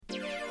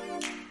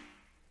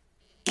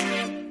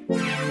Hey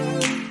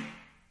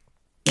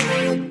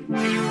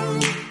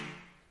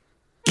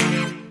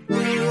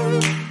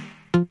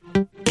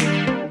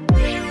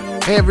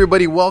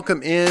everybody,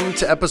 welcome in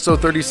to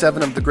episode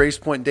 37 of the Grace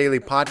Point Daily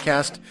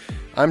Podcast.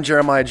 I'm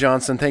Jeremiah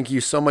Johnson. Thank you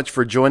so much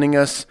for joining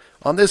us.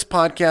 On this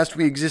podcast,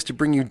 we exist to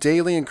bring you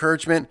daily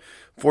encouragement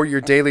for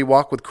your daily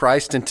walk with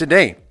Christ. And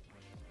today,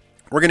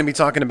 we're going to be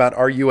talking about,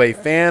 are you a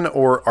fan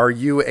or are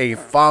you a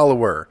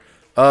follower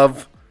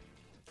of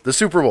the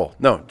Super Bowl?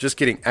 No, just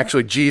kidding.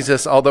 Actually,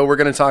 Jesus, although we're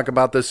going to talk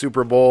about the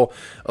Super Bowl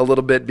a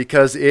little bit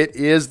because it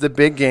is the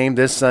big game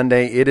this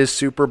Sunday. It is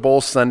Super Bowl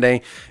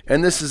Sunday,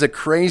 and this is a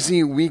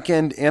crazy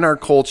weekend in our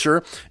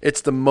culture.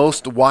 It's the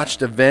most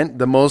watched event,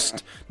 the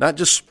most, not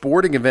just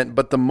sporting event,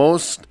 but the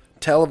most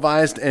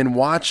televised and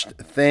watched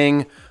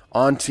thing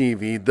on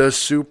TV, the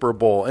Super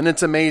Bowl. And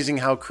it's amazing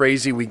how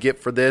crazy we get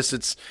for this.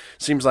 It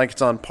seems like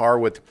it's on par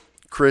with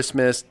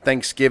Christmas,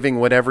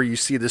 Thanksgiving, whatever. You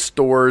see the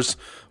stores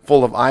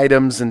full of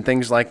items and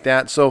things like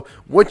that. So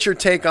what's your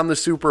take on the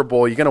Super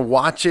Bowl? You going to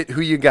watch it?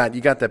 Who you got?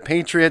 You got the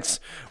Patriots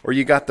or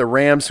you got the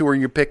Rams? Who are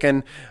you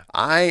picking?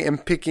 I am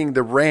picking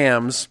the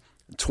Rams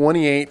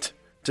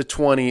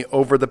 28-20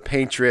 over the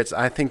Patriots.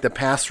 I think the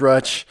pass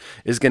rush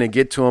is going to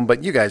get to them,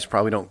 but you guys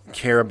probably don't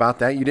care about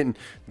that. You didn't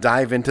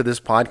dive into this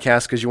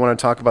podcast because you want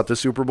to talk about the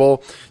Super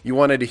Bowl. You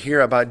wanted to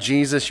hear about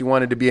Jesus. You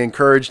wanted to be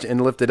encouraged and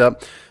lifted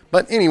up.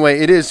 But anyway,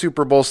 it is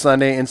Super Bowl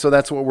Sunday, and so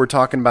that's what we're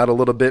talking about a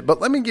little bit.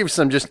 But let me give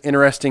some just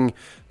interesting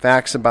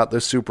facts about the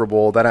Super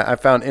Bowl that I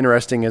found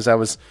interesting as I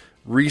was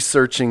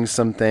researching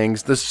some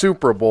things. The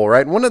Super Bowl,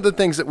 right? One of the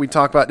things that we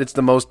talk about, it's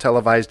the most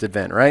televised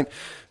event, right?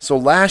 So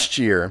last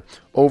year,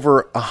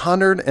 over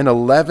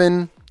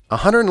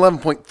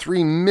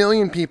 111.3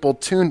 million people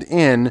tuned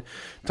in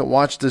to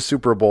watch the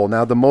Super Bowl.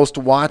 Now, the most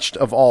watched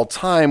of all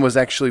time was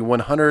actually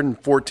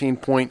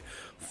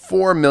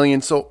 114.4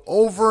 million. So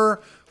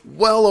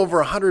well over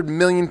 100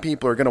 million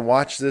people are going to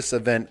watch this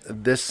event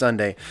this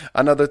Sunday.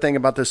 Another thing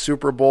about the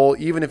Super Bowl,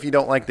 even if you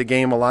don't like the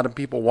game, a lot of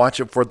people watch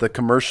it for the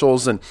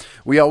commercials, and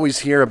we always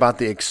hear about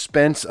the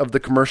expense of the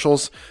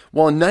commercials.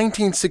 Well, in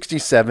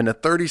 1967, a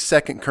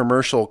 30-second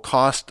commercial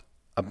cost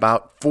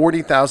about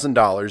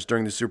 $40,000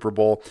 during the Super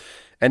Bowl,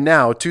 and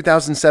now,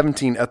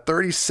 2017, a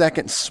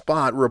 30-second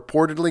spot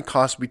reportedly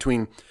cost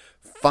between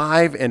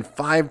 $5 and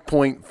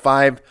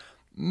 $5.5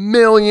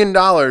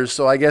 million.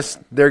 So I guess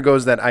there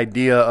goes that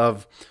idea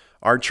of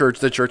our church,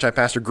 the church I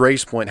pastor,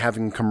 Grace Point,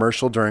 having a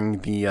commercial during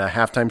the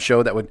halftime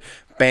show that would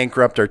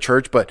bankrupt our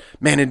church. But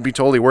man, it'd be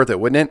totally worth it,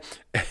 wouldn't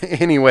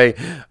it? Anyway,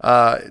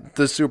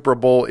 the Super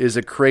Bowl is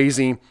a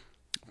crazy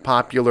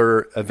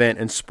popular event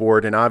in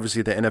sport. And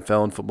obviously the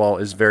NFL and football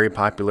is very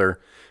popular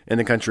in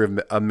the country of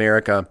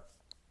America.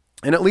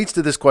 And it leads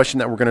to this question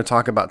that we're going to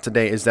talk about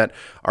today is that,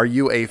 are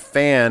you a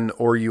fan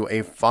or are you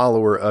a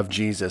follower of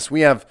Jesus?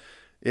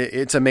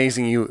 It's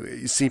amazing.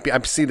 I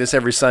see this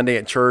every Sunday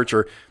at church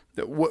or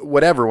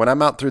whatever. When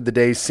I'm out through the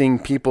day, seeing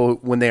people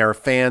when they are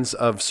fans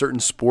of certain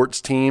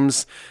sports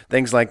teams,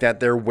 things like that,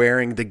 they're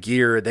wearing the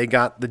gear. They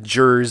got the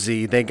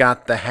jersey. They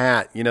got the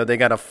hat. They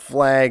got a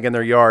flag in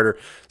their yard or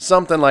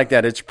something like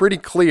that. It's pretty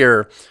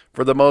clear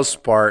for the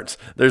most part.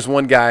 There's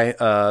one guy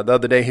the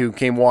other day who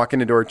came walking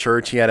into our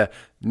church. He had a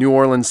New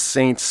Orleans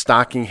Saints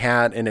stocking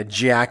hat and a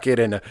jacket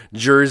and a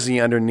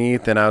jersey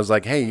underneath. And I was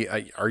like,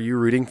 hey, are you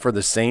rooting for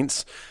the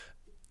Saints?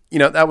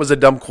 That was a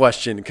dumb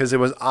question because it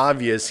was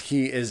obvious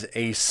he is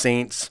a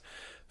Saints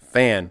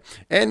fan.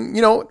 And,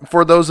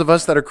 for those of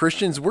us that are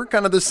Christians, we're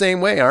kind of the same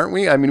way, aren't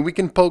we? I mean, we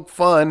can poke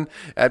fun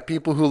at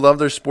people who love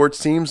their sports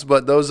teams,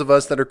 but those of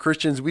us that are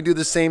Christians, we do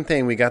the same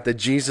thing. We got the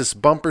Jesus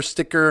bumper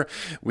sticker.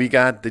 We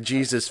got the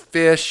Jesus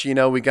fish.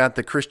 We got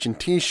the Christian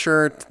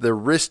t-shirt, the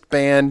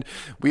wristband.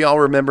 We all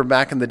remember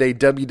back in the day,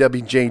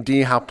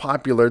 WWJD, how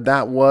popular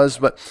that was.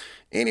 But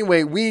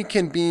anyway, we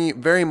can be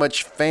very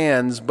much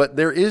fans, but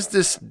there is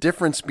this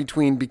difference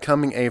between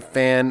becoming a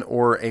fan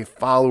or a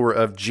follower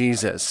of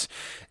Jesus.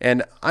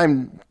 And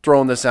I'm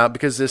throwing this out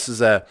because this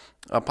is a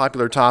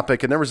popular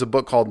topic, and there was a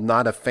book called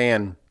Not a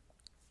Fan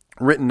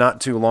written not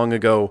too long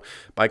ago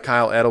by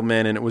Kyle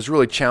Edelman, and it was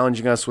really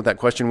challenging us with that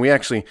question. We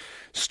actually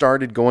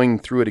started going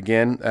through it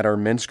again at our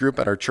men's group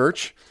at our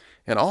church,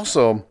 and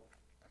also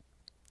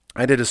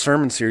I did a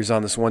sermon series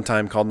on this one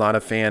time called Not a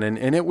Fan,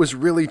 and it was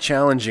really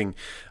challenging.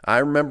 I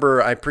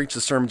remember I preached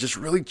a sermon just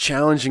really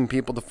challenging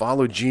people to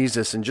follow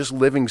Jesus and just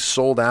living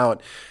sold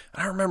out.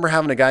 And I remember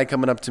having a guy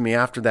coming up to me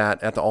after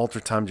that at the altar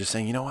time just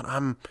saying, you know what,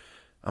 I'm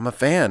a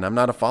fan. I'm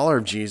not a follower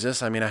of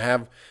Jesus. I mean,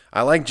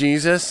 I like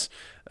Jesus.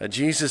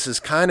 Jesus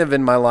is kind of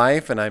in my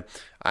life, and I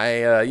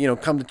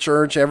come to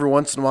church every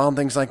once in a while and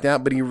things like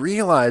that. But he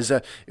realized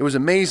that it was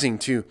amazing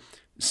to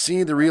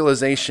see the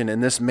realization in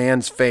this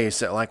man's face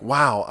that like,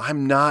 wow,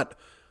 I'm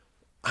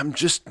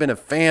just been a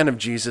fan of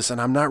Jesus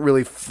and I'm not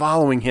really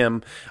following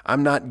him.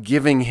 I'm not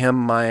giving him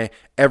my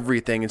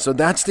everything. And so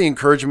that's the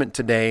encouragement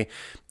today,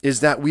 is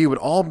that we would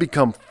all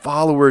become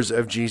followers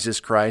of Jesus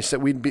Christ,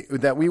 that we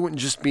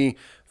wouldn't just be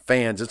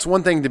fans. It's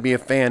one thing to be a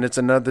fan. It's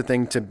another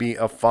thing to be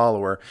a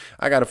follower.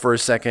 I got to, for a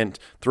second,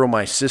 throw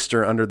my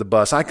sister under the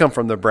bus. I come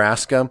from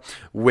Nebraska,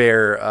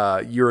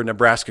 where you're a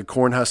Nebraska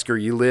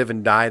Cornhusker. You live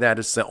and die that.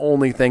 It's the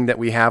only thing that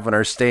we have in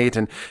our state.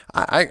 And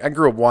I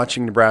grew up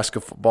watching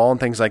Nebraska football and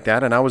things like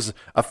that. And I was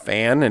a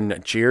fan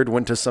and cheered,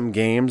 went to some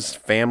games.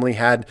 Family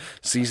had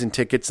season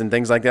tickets and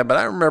things like that. But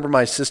I remember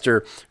my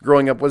sister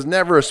growing up was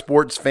never a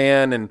sports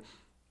fan and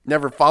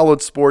never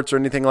followed sports or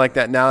anything like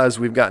that. Now, as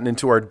we've gotten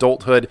into our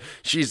adulthood,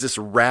 she's this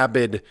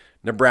rabid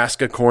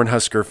Nebraska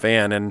Cornhusker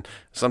fan. And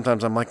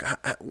sometimes I'm like,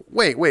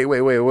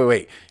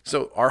 wait.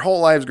 So our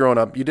whole lives growing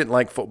up, you didn't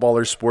like football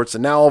or sports.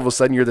 And now all of a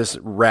sudden you're this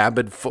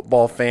rabid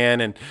football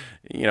fan. And,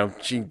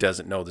 she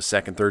doesn't know the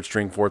second, third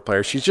string, fourth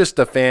player. She's just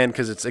a fan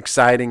because it's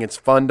exciting. It's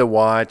fun to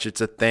watch.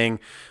 It's a thing.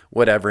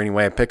 Whatever,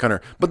 anyway, I pick on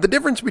her. But the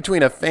difference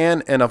between a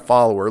fan and a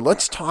follower,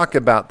 let's talk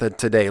about that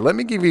today. Let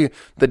me give you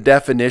the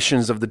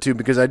definitions of the two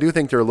because I do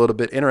think they're a little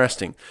bit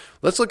interesting.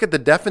 Let's look at the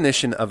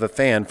definition of a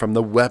fan from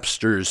the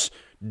Webster's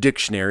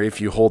Dictionary, if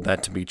you hold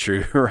that to be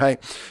true,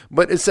 right?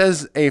 But it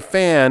says a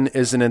fan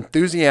is an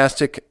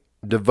enthusiastic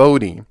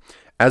devotee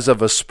as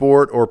of a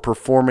sport or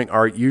performing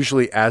art,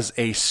 usually as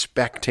a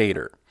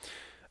spectator.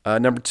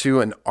 Number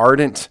two, an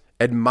ardent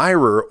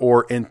admirer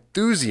or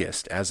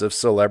enthusiast as of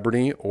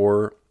celebrity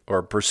or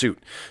pursuit.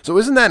 So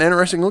isn't that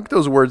interesting? Look at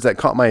those words that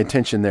caught my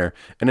attention there.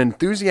 An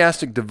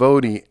enthusiastic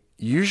devotee,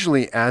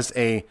 usually as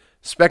a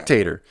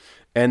spectator.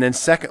 And then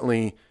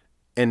secondly,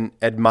 an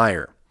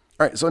admirer.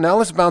 All right, so now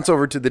let's bounce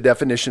over to the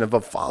definition of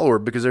a follower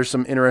because there's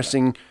some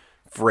interesting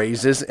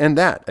phrases in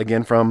that,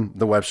 again, from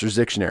the Webster's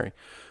Dictionary.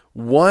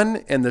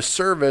 One in the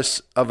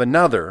service of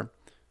another.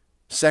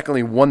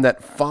 Secondly, one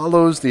that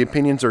follows the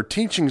opinions or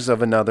teachings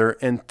of another.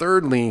 And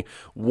thirdly,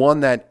 one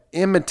that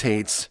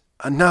imitates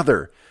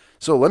another.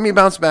 So let me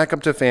bounce back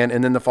up to fan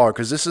and then the follower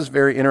because this is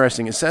very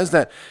interesting. It says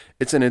that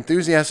it's an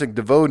enthusiastic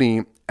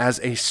devotee as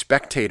a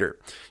spectator.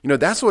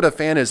 That's what a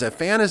fan is. A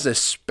fan is a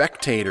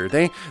spectator.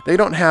 They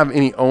don't have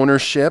any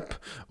ownership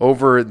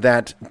over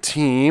that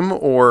team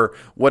or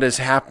what is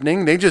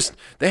happening. They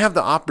have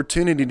the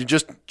opportunity to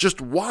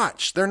just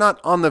watch. They're not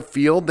on the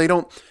field. They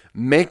don't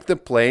make the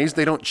plays.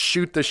 They don't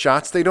shoot the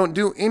shots. They don't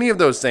do any of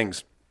those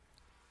things.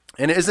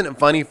 And isn't it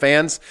funny,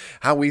 fans,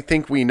 how we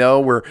think we know?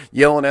 We're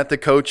yelling at the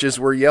coaches.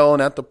 We're yelling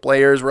at the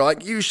players. We're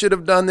like, you should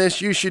have done this.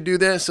 You should do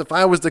this. If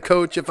I was the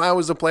coach, if I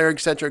was the player,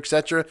 et cetera, et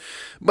cetera.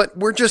 But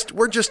we're just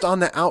on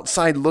the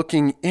outside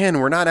looking in.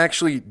 We're not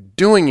actually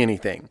doing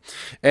anything.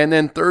 And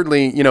then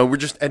thirdly, we're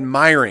just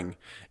admiring.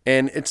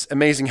 And it's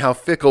amazing how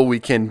fickle we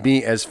can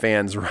be as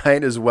fans,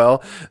 right? As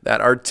well, that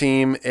our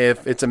team,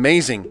 if it's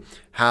amazing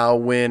how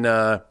when,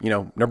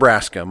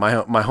 Nebraska,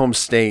 my home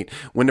state,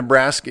 when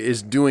Nebraska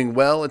is doing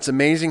well, it's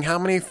amazing how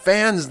many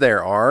fans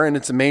there are. And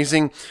it's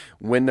amazing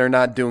when they're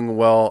not doing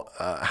well,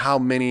 how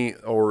many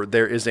or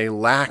there is a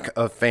lack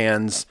of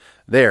fans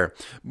there.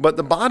 But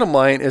the bottom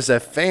line is a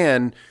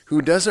fan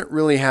who doesn't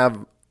really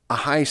have a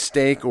high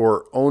stake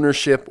or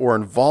ownership or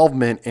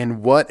involvement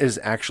in what is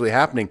actually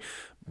happening.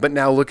 But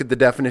now look at the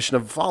definition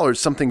of a follower. It's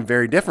something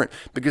very different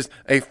because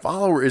a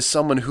follower is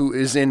someone who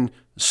is in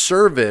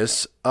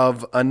service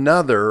of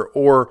another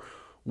or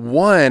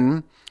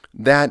one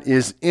that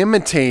is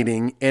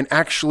imitating and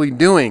actually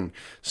doing.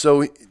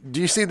 So do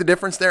you see the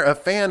difference there? A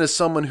fan is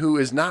someone who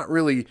is not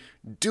really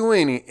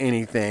doing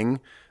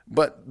anything,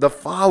 but the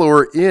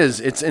follower is.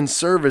 It's in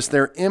service.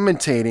 They're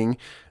imitating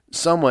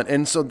someone.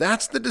 And so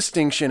that's the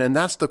distinction, and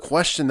that's the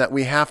question that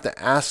we have to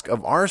ask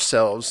of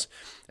ourselves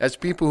as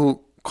people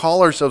who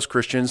call ourselves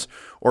Christians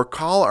or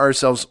call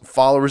ourselves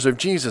followers of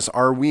Jesus.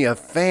 Are we a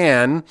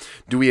fan?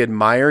 Do we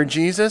admire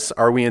Jesus?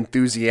 Are we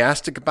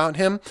enthusiastic about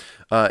him?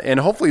 And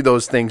hopefully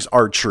those things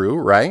are true,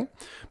 right?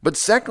 But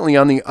secondly,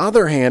 on the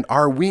other hand,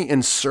 are we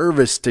in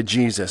service to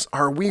Jesus?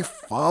 Are we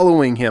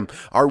following him?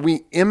 Are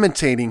we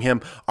imitating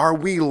him? Are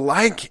we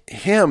like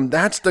him?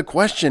 That's the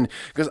question,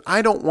 because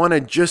I don't want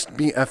to just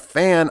be a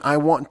fan. I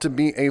want to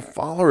be a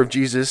follower of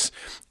Jesus.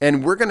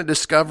 And we're going to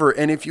discover,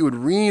 and if you would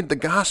read the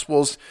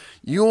Gospels,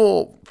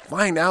 you'll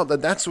find out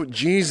that that's what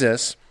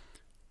Jesus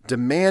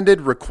demanded,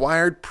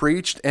 required,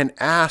 preached, and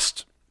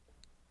asked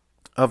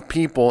of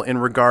people in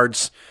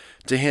regards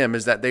to him,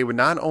 is that they would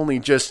not only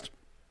just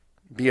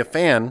be a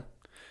fan,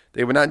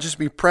 they would not just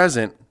be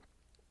present,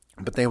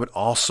 but they would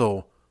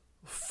also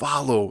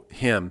follow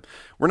him.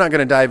 We're not going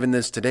to dive in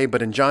this today,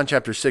 but in John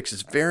chapter 6,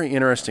 it's very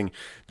interesting.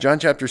 John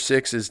chapter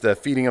 6 is the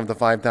feeding of the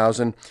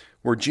 5,000,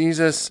 where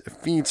Jesus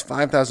feeds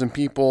 5,000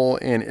 people,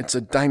 and it's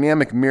a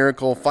dynamic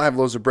miracle. 5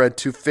 loaves of bread,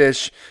 2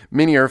 fish,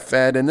 many are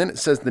fed. And then it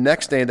says the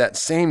next day, that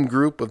same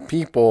group of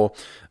people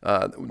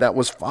that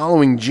was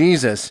following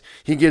Jesus,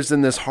 he gives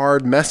them this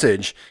hard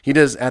message.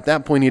 At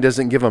that point, he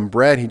doesn't give them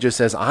bread. He just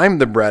says, I'm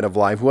the bread of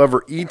life.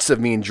 Whoever eats of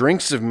me and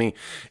drinks of me.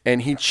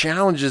 And he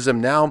challenges them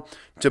now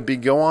to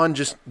go on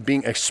just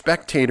being a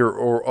spectator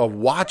or a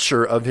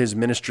watcher of his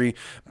ministry,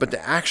 but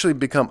to actually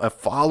become a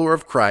follower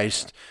of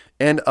Christ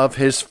and of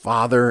his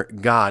Father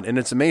God. And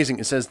it's amazing.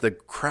 It says the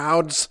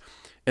crowds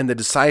and the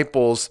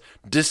disciples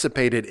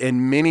dissipated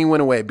and many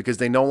went away because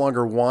they no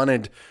longer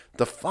wanted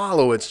to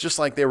follow. It's just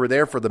like they were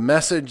there for the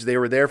message, they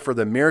were there for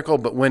the miracle,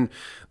 but when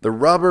the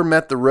rubber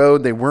met the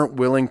road, they weren't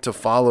willing to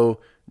follow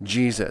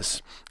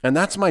Jesus. And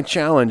that's my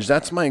challenge.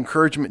 That's my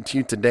encouragement to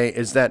you today,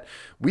 is that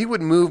we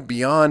would move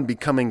beyond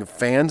becoming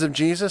fans of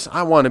Jesus.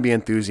 I want to be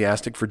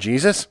enthusiastic for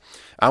Jesus.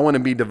 I want to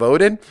be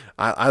devoted.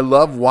 I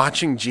love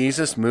watching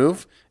Jesus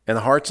move in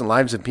the hearts and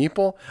lives of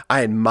people.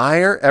 I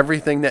admire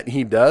everything that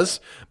he does,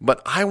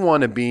 but I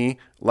want to be,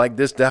 like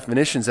this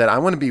definition said, I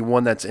want to be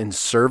one that's in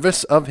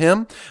service of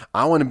him.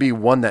 I want to be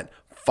one that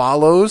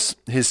follows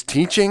his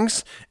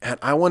teachings, and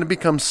I want to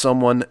become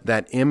someone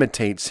that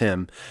imitates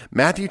him.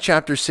 Matthew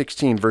chapter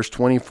 16, verse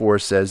 24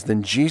 says,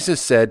 "Then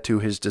Jesus said to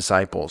his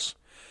disciples,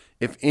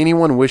 'If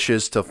anyone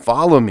wishes to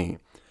follow me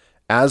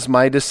as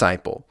my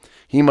disciple,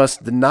 he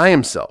must deny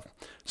himself,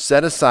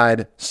 set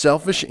aside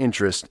selfish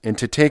interest, and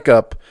to take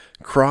up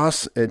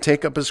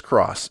his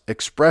cross,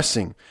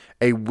 expressing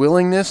a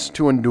willingness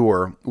to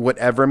endure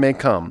whatever may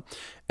come,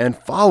 and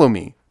follow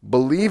me,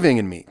 believing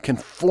in me,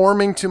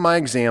 conforming to my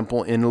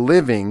example in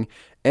living,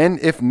 and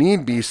if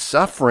need be,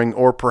 suffering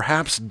or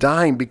perhaps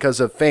dying because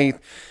of faith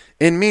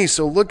in me.'"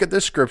 So look at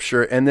this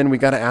scripture, and then we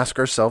got to ask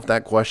ourselves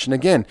that question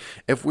again.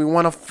 If we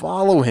want to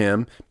follow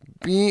him,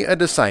 be a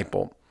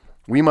disciple,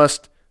 we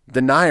must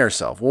deny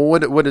ourselves. Well,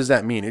 what does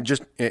that mean?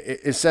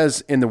 It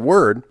says in the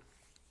word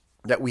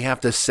that we have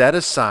to set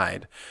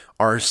aside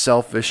our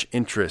selfish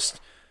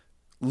interest,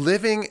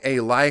 living a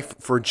life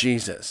for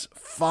Jesus,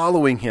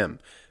 following him.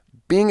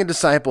 Being a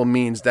disciple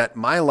means that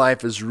my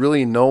life is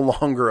really no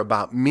longer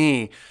about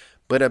me,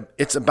 but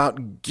it's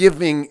about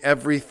giving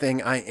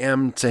everything I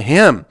am to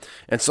him.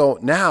 And so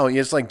now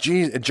it's like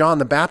John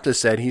the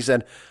Baptist said, he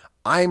said,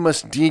 "I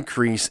must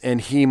decrease and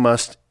he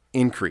must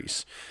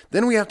increase."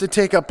 Then we have to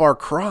take up our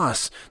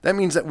cross. That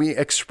means that we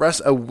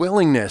express a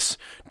willingness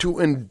to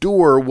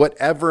endure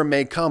whatever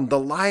may come. The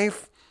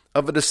life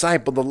of a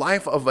disciple, the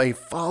life of a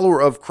follower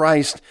of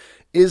Christ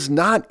is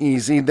not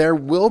easy. There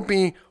will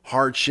be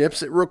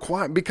hardships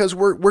because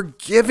we're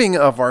giving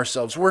of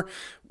ourselves. We're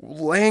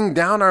laying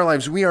down our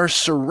lives. We are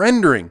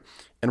surrendering,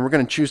 and we're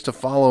going to choose to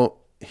follow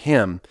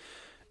him.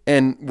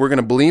 And we're going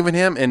to believe in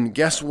him. And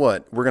guess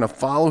what? We're going to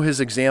follow his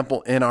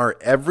example in our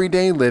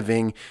everyday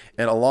living.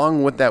 And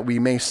along with that, we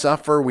may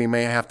suffer. We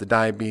may have to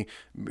die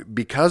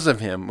because of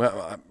him,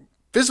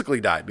 physically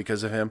die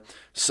because of him,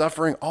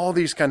 suffering, all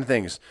these kind of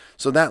things.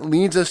 So that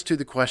leads us to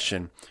the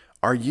question,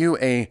 are you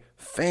a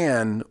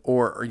fan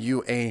or are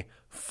you a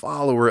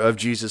follower of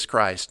Jesus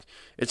Christ?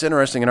 It's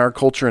interesting, in our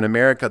culture in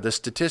America, the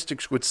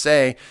statistics would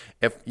say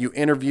if you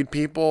interviewed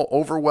people,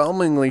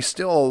 overwhelmingly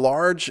still a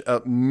large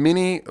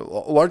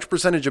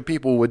percentage of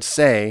people would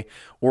say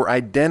or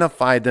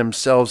identify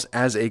themselves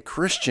as a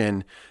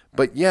Christian,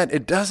 but yet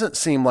it doesn't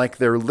seem like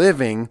they're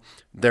living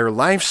their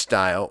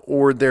lifestyle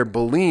or their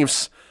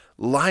beliefs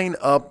line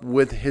up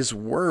with his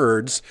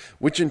words,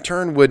 which in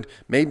turn would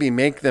maybe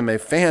make them a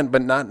fan,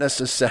 but not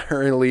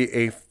necessarily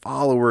a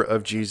follower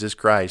of Jesus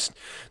Christ.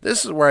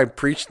 This is where I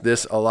preached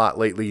this a lot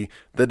lately,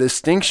 the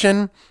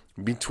distinction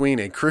between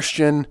a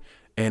Christian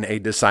and a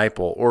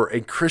disciple, or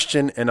a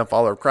Christian and a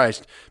follower of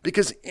Christ,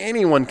 because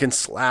anyone can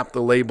slap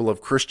the label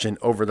of Christian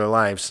over their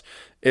lives.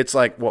 It's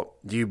like, well,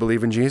 do you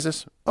believe in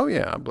Jesus? Oh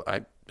yeah,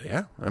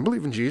 I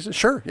believe in Jesus.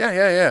 Sure.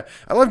 Yeah.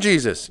 I love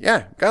Jesus.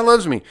 Yeah. God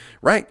loves me.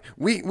 Right.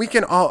 We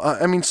can all,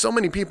 so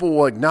many people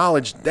will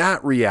acknowledge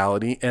that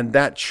reality and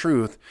that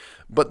truth,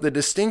 but the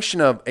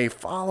distinction of a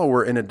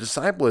follower and a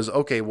disciple is,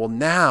 okay, well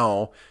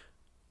now,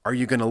 are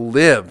you going to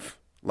live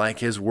like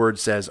his word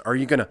says? Are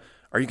you going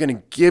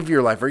to give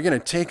your life? Are you going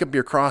to take up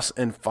your cross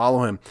and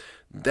follow him?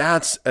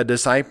 That's a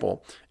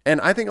disciple.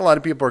 And I think a lot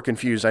of people are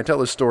confused. I tell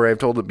this story. I've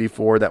told it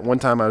before, that one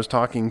time I was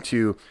talking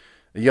to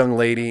a young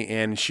lady,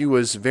 and she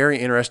was very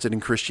interested in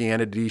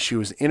Christianity. She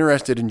was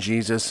interested in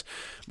Jesus,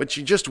 but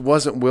she just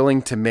wasn't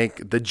willing to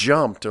make the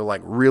jump to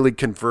like really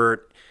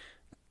convert,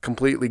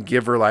 completely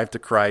give her life to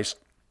Christ.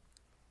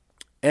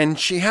 And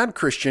she had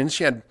Christians.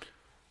 She had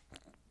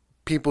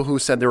people who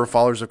said they were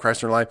followers of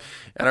Christ in her life.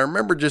 And I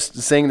remember just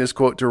saying this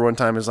quote to her one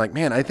time, is like,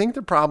 man, I think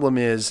the problem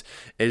is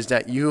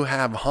that you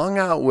have hung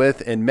out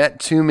with and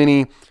met too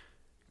many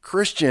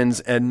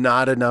Christians and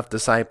not enough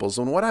disciples.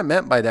 And what I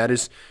meant by that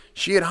is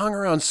she had hung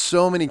around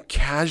so many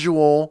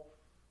casual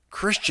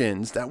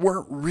Christians that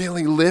weren't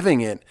really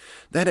living it,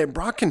 that it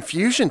brought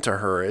confusion to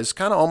her. It's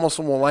kind of almost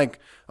like,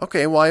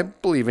 okay, well, I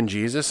believe in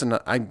Jesus and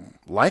I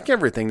like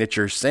everything that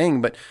you're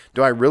saying, but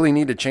do I really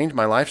need to change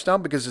my lifestyle?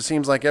 Because it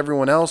seems like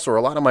everyone else, or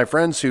a lot of my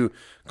friends who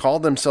call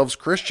themselves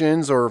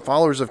Christians or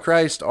followers of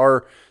Christ,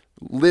 are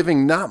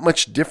living not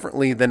much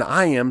differently than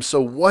I am.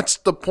 So what's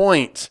the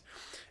point?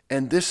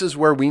 And this is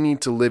where we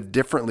need to live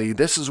differently.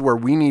 This is where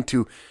we need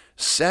to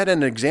set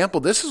an example.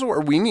 This is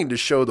where we need to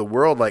show the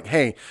world, like,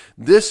 hey,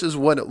 this is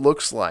what it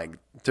looks like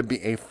to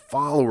be a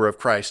follower of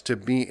Christ, to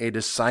be a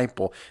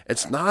disciple.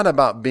 It's not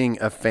about being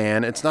a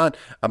fan. It's not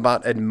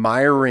about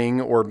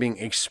admiring or being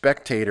a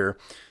spectator.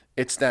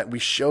 It's that we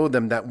show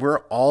them that we're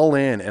all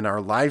in our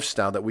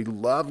lifestyle, that we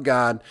love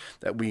God,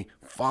 that we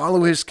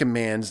follow his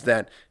commands,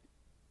 that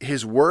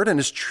his word and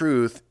his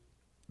truth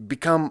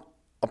become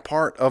a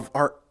part of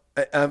our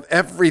of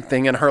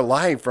everything in our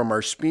life, from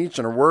our speech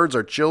and our words,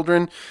 our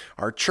children,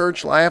 our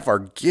church life, our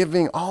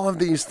giving, all of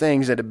these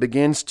things, that it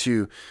begins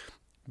to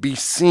be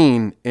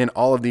seen in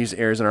all of these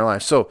areas in our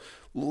life. So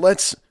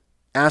let's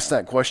ask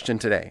that question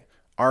today.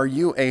 Are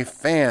you a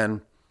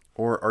fan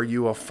or are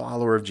you a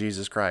follower of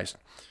Jesus Christ?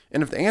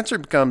 And if the answer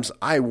becomes,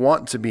 I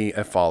want to be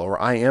a follower,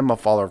 I am a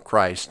follower of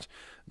Christ,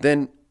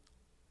 then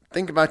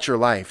think about your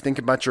life. Think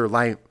about your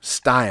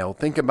lifestyle.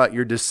 Think about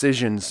your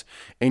decisions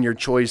and your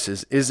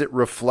choices. Is it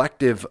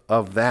reflective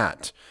of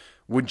that?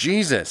 Would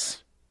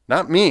Jesus,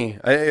 not me,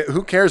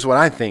 who cares what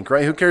I think,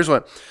 right? Who cares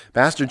what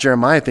Pastor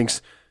Jeremiah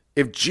thinks?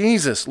 If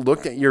Jesus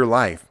looked at your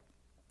life,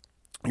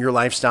 your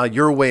lifestyle,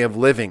 your way of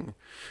living,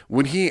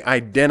 would he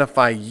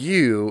identify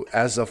you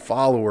as a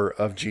follower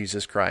of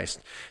Jesus Christ?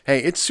 Hey,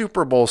 it's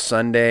Super Bowl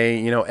Sunday.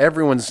 You know,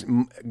 everyone's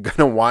going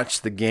to watch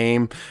the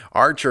game.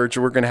 Our church,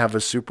 we're going to have a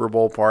Super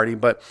Bowl party.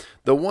 But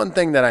the one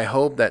thing that I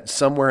hope that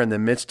somewhere in the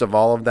midst of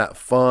all of that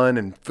fun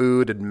and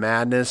food and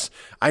madness,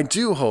 I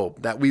do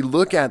hope that we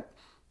look at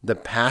the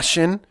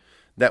passion,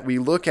 that we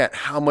look at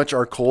how much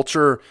our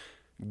culture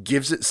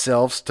gives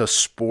itself to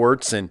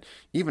sports, and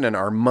even in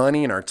our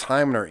money and our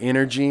time and our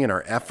energy and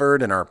our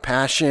effort and our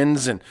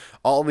passions and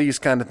all these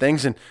kind of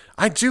things. And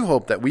I do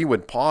hope that we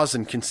would pause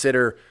and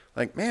consider,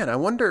 like, man, I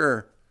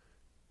wonder,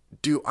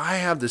 do I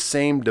have the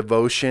same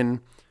devotion,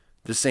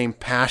 the same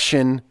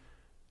passion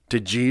to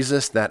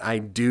Jesus that I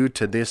do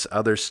to this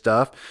other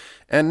stuff?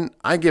 And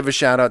I give a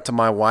shout out to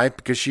my wife,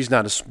 because she's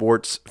not a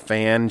sports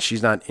fan.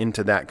 She's not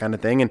into that kind of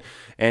thing.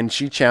 And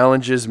she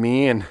challenges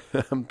me and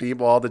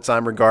people all the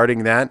time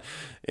regarding that,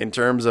 in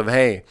terms of,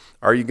 hey,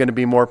 are you going to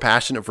be more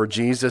passionate for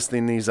Jesus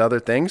than these other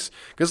things?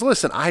 Because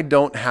listen, I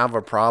don't have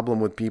a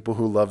problem with people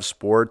who love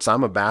sports.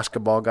 I'm a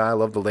basketball guy. I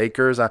love the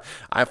Lakers.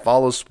 I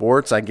follow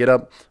sports. I get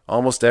up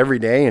almost every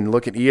day and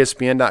look at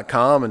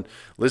ESPN.com and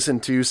listen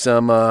to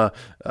some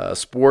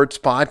sports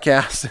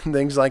podcasts and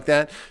things like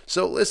that.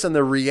 So listen,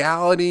 the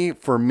reality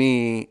for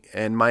me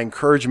and my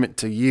encouragement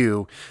to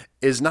you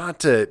is not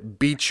to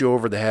beat you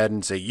over the head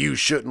and say, you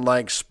shouldn't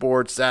like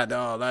sports,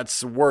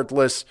 that's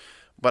worthless.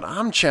 But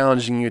I'm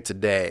challenging you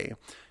today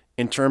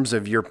in terms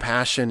of your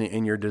passion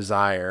and your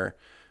desire.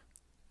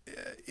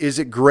 Is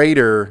it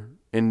greater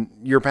in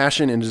your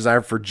passion and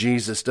desire for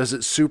Jesus? Does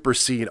it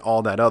supersede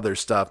all that other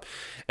stuff?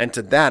 And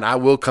to that, I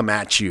will come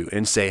at you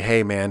and say,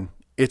 hey, man,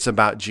 it's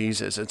about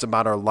Jesus. It's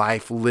about our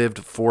life lived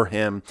for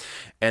him,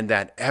 and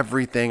that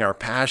everything, our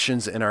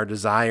passions and our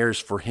desires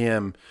for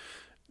him,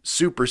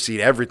 supersede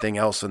everything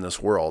else in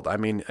this world. I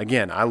mean,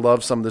 again, I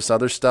love some of this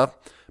other stuff,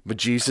 but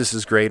Jesus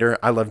is greater.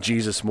 I love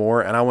Jesus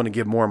more, and I want to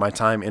give more of my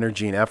time,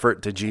 energy, and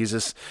effort to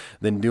Jesus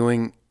than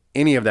doing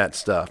any of that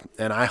stuff.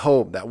 And I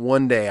hope that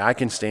one day I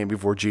can stand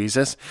before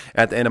Jesus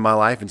at the end of my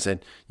life and say,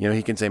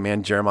 he can say,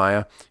 man,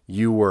 Jeremiah,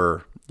 you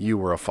were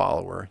a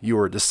follower, you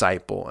were a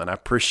disciple, and I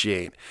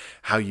appreciate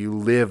how you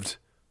lived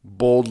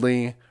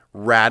boldly,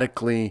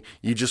 radically.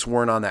 You just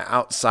weren't on the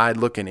outside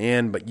looking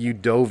in, but you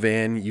dove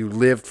in, you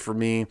lived for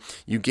me,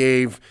 you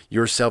gave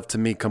yourself to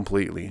me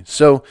completely.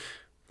 So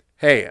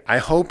hey, I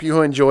hope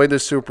you enjoy the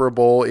Super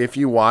Bowl. If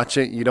you watch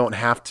it, you don't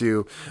have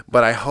to.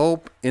 But I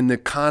hope in the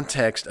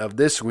context of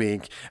this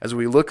week, as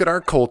we look at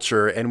our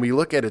culture and we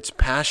look at its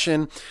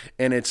passion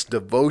and its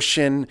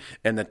devotion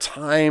and the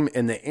time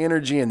and the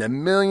energy and the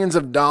millions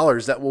of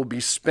dollars that will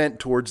be spent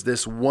towards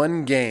this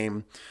one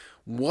game,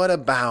 what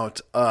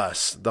about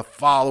us, the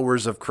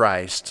followers of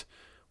Christ?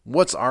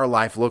 What's our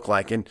life look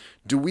like? And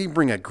do we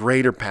bring a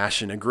greater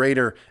passion, a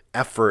greater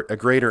effort, a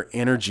greater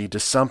energy to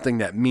something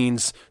that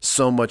means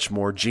so much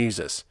more,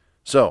 Jesus?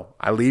 So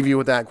I leave you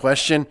with that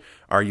question.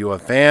 Are you a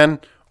fan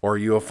or are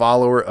you a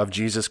follower of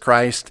Jesus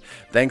Christ?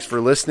 Thanks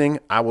for listening.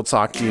 I will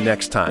talk to you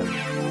next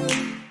time.